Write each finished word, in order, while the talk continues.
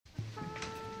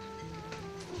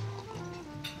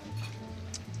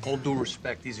All due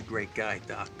respect, he's a great guy,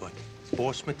 Doc, but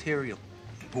boss material.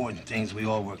 Important things, we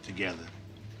all work together.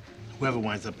 Whoever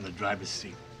winds up in the driver's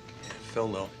seat. Yeah, Phil,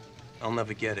 though, I'll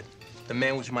never get it. The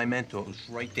man was my mentor. He was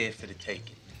right there for the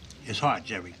taking. It's hard,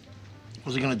 Gerry.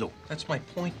 What's he gonna do? That's my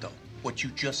point, though. What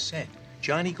you just said.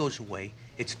 Johnny goes away,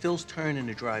 it's Phil's turn in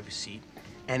the driver's seat,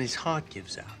 and his heart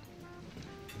gives out.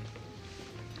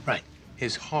 Right.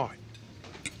 His heart.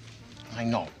 I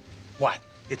know. What?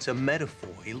 It's a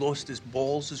metaphor. He lost his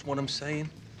balls, is what I'm saying.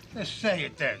 Let's say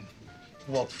it then.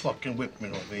 Walt fucking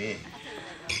Whitman over here.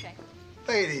 Okay.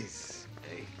 Ladies.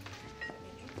 Hey.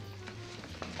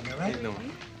 You all right? Hey, no.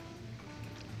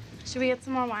 Should we get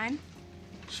some more wine?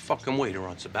 This fucking waiter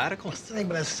on sabbatical. What's the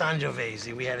name of that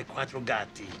Sangiovese we had at Quattro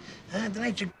Gatti? The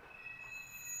night you